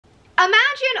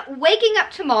Imagine waking up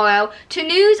tomorrow to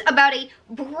news about a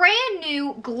brand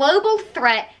new global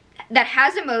threat that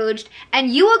has emerged, and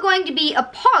you are going to be a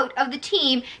part of the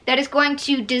team that is going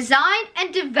to design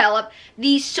and develop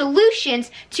these solutions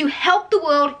to help the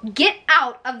world get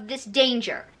out of this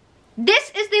danger.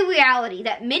 This is the reality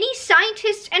that many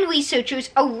scientists and researchers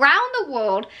around the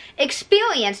world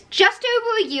experienced just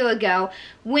over a year ago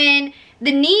when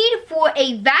the need for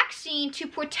a vaccine to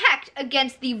protect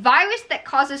against the virus that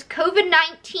causes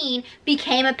COVID-19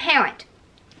 became apparent.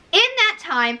 In that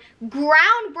time,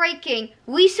 groundbreaking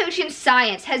research in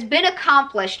science has been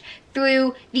accomplished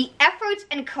through the efforts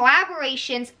and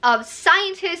collaborations of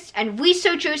scientists and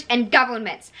researchers and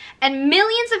governments, and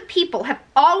millions of people have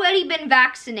already been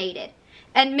vaccinated,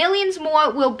 and millions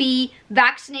more will be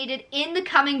vaccinated in the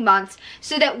coming months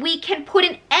so that we can put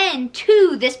an end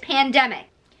to this pandemic.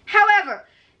 However,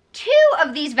 2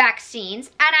 of these vaccines,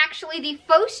 and actually the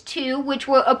first 2 which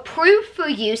were approved for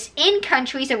use in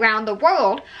countries around the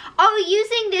world, are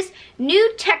using this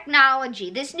new technology,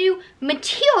 this new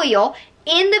material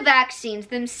in the vaccines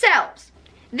themselves.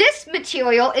 This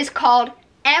material is called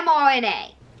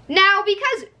mRNA. Now,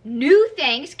 because new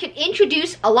things can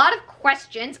introduce a lot of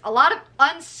questions, a lot of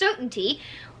uncertainty,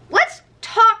 let's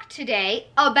talk today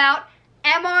about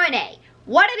mRNA,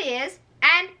 what it is,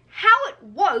 and how it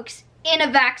works in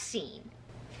a vaccine.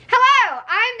 Hello,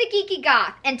 I'm the Geeky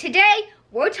Goth, and today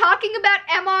we're talking about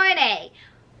mRNA.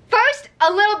 First,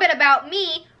 a little bit about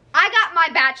me. I got my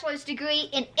bachelor's degree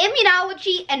in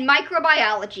immunology and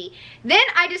microbiology. Then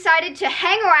I decided to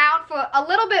hang around for a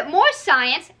little bit more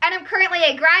science, and I'm currently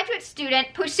a graduate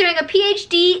student pursuing a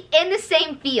PhD in the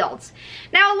same fields.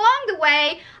 Now, along the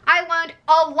way, I learned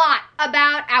a lot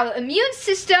about our immune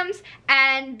systems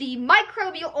and the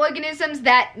microbial organisms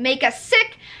that make us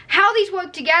sick, how these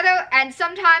work together, and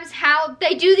sometimes how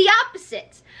they do the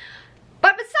opposites.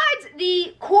 But besides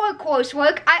the core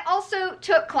coursework, I also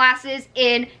took classes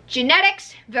in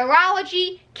genetics,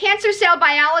 virology, cancer cell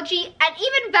biology, and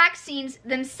even vaccines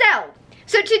themselves.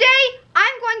 So today,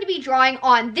 I'm going to be drawing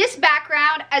on this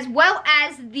background as well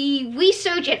as the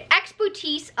research and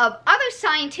expertise of other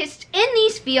scientists in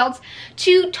these fields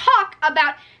to talk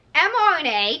about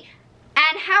mRNA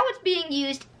and how it's being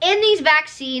used in these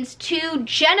vaccines to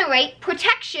generate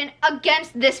protection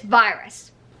against this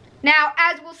virus. Now,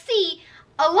 as we'll see,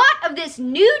 a lot of this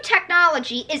new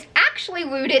technology is actually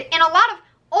rooted in a lot of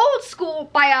old school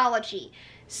biology.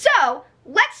 So,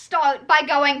 let's start by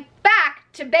going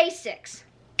back to basics.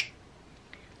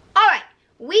 Alright,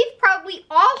 we've probably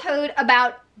all heard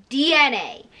about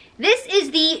DNA. This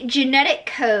is the genetic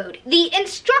code, the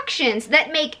instructions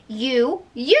that make you,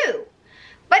 you.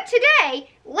 But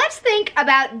today, let's think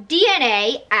about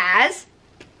DNA as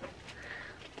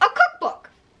a cookbook.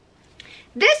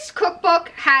 This cookbook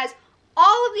has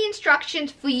all of the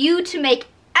instructions for you to make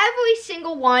every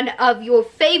single one of your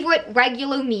favorite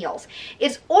regular meals.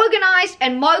 It's organized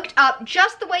and marked up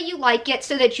just the way you like it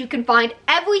so that you can find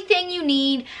everything you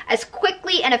need as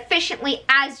quickly and efficiently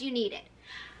as you need it.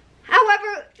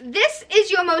 However, this is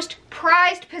your most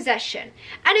prized possession.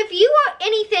 And if you are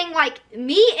anything like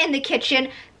me in the kitchen,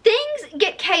 things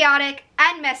get chaotic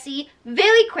and messy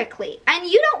very quickly, and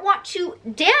you don't want to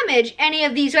damage any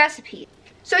of these recipes.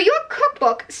 So your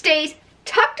cookbook stays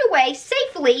tucked away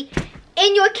safely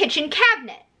in your kitchen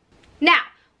cabinet. Now,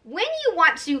 when you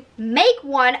want to make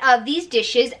one of these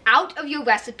dishes out of your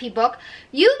recipe book,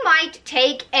 you might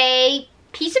take a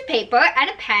piece of paper and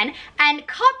a pen and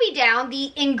copy down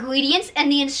the ingredients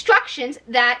and the instructions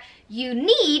that you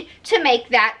need to make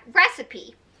that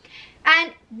recipe.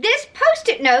 And this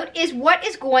post-it note is what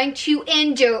is going to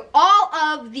endure all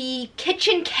of the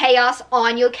kitchen chaos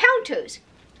on your counters.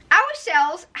 Our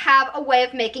cells have a way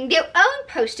of making their own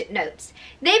post-it notes.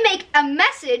 They make a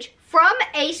message from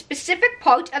a specific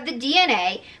part of the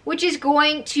DNA, which is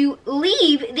going to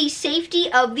leave the safety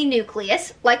of the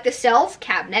nucleus, like the cell's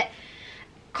cabinet,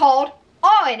 called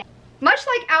RNA. Much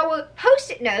like our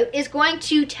post-it note is going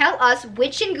to tell us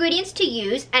which ingredients to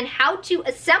use and how to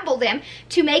assemble them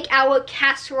to make our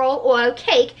casserole or our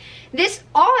cake, this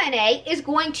RNA is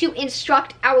going to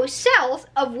instruct our cells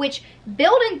of which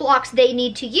building blocks they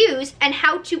need to use and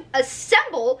how to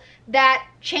assemble that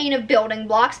chain of building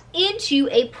blocks into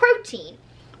a protein.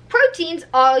 Proteins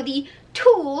are the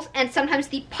tools and sometimes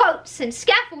the parts and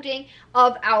scaffolding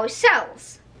of our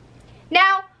cells.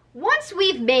 Now, once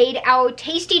we've made our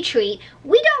tasty treat,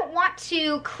 we don't want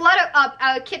to clutter up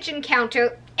our kitchen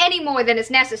counter any more than is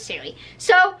necessary.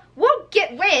 So we'll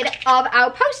get rid of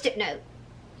our post-it note.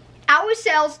 Our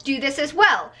cells do this as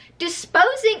well,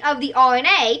 disposing of the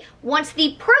RNA once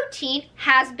the protein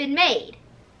has been made.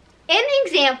 In the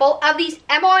example of these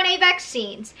mRNA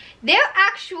vaccines, they're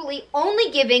actually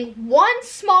only giving one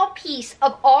small piece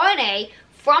of RNA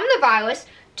from the virus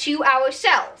to our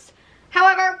cells.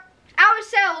 However, our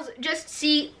cells just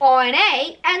see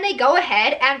RNA and they go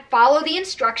ahead and follow the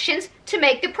instructions to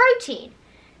make the protein.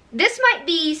 This might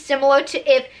be similar to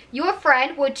if your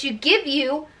friend were to give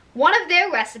you one of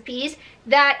their recipes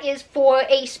that is for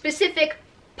a specific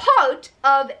part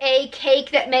of a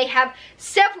cake that may have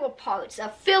several parts, a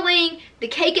filling, the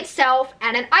cake itself,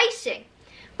 and an icing.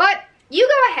 But you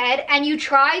go ahead and you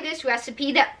try this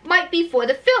recipe that might be for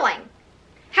the filling.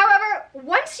 However,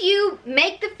 once you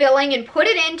make the filling and put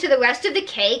it into the rest of the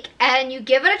cake and you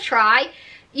give it a try,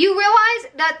 you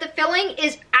realize that the filling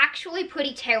is actually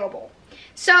pretty terrible.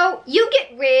 So you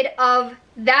get rid of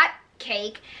that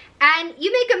cake and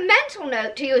you make a mental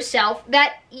note to yourself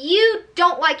that you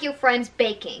don't like your friend's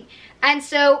baking. And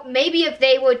so maybe if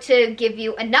they were to give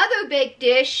you another baked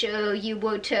dish, or you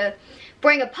were to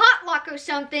bring a potluck or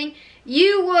something,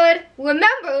 you would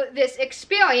remember this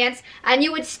experience and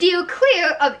you would steer clear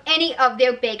of any of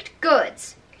their baked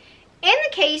goods. In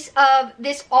the case of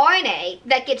this RNA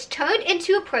that gets turned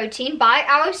into a protein by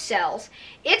our cells,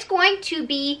 it's going to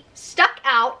be stuck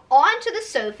out onto the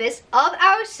surface of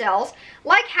our cells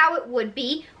like how it would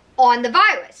be on the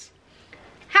virus.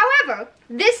 However,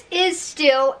 this is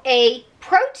still a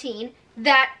protein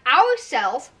that our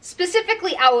cells,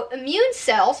 specifically our immune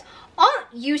cells, aren't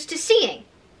used to seeing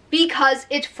because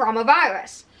it's from a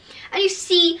virus. And you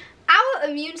see, our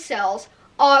immune cells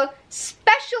are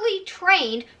specially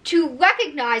trained to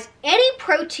recognize any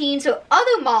proteins or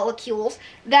other molecules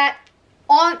that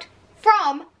aren't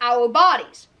from our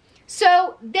bodies.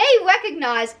 So they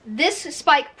recognize this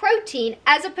spike protein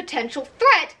as a potential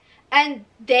threat and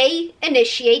they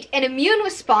initiate an immune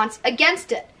response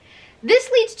against it. This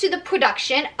leads to the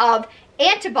production of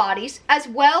antibodies as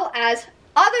well as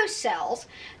other cells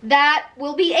that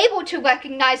will be able to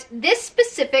recognize this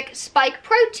specific spike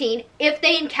protein if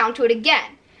they encounter it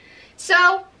again.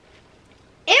 So,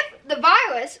 if the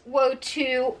virus were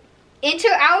to enter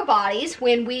our bodies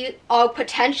when we are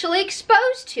potentially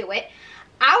exposed to it,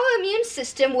 our immune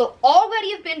system will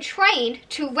already have been trained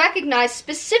to recognize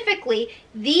specifically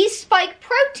these spike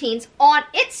proteins on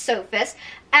its surface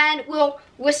and will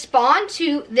respond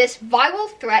to this viral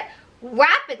threat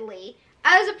rapidly,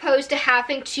 as opposed to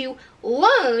having to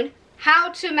learn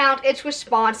how to mount its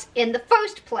response in the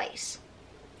first place.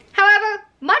 However,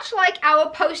 much like our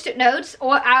Post-it notes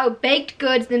or our baked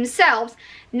goods themselves,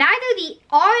 neither the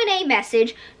RNA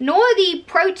message nor the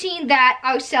protein that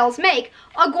our cells make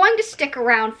are going to stick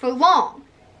around for long.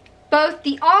 Both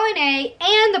the RNA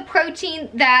and the protein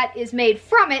that is made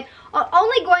from it are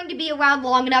only going to be around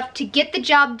long enough to get the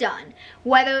job done,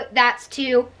 whether that's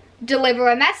to deliver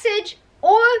a message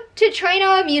or to train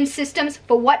our immune systems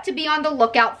for what to be on the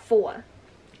lookout for.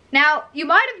 Now, you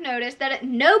might have noticed that at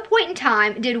no point in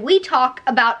time did we talk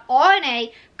about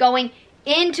RNA going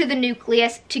into the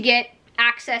nucleus to get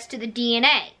access to the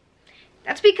DNA.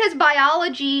 That's because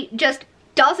biology just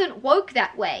doesn't work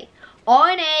that way.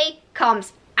 RNA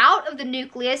comes out of the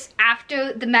nucleus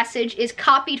after the message is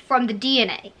copied from the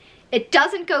DNA. It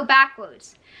doesn't go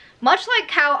backwards. Much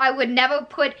like how I would never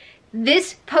put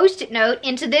this Post-it note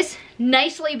into this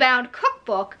nicely bound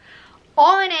cookbook,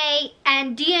 RNA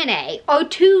and DNA are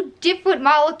two different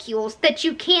molecules that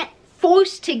you can't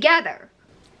force together.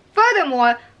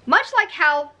 Furthermore, much like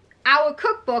how our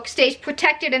cookbook stays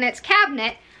protected in its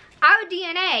cabinet, our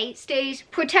DNA stays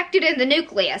protected in the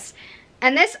nucleus,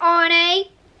 and this RNA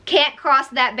can't cross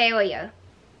that barrier.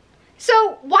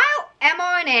 So while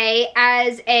mRNA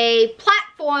as a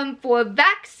platform for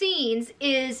vaccines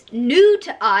is new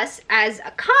to us as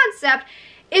a concept,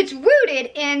 it's rooted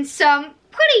in some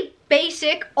pretty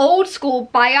basic old school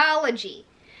biology.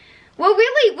 We're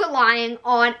really relying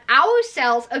on our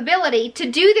cells' ability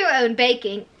to do their own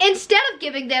baking instead of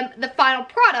giving them the final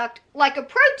product like a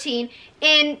protein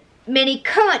in many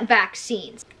current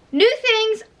vaccines. New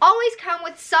things always come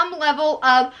with some level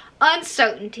of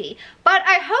uncertainty, but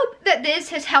I hope that this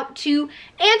has helped to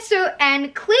answer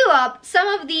and clear up some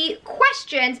of the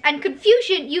questions and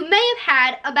confusion you may have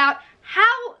had about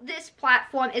how this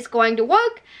platform is going to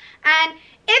work. And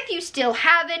if you still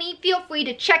have any, feel free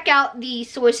to check out the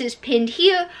sources pinned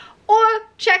here or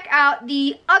check out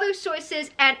the other sources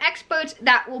and experts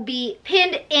that will be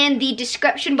pinned in the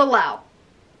description below.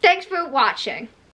 Thanks for watching.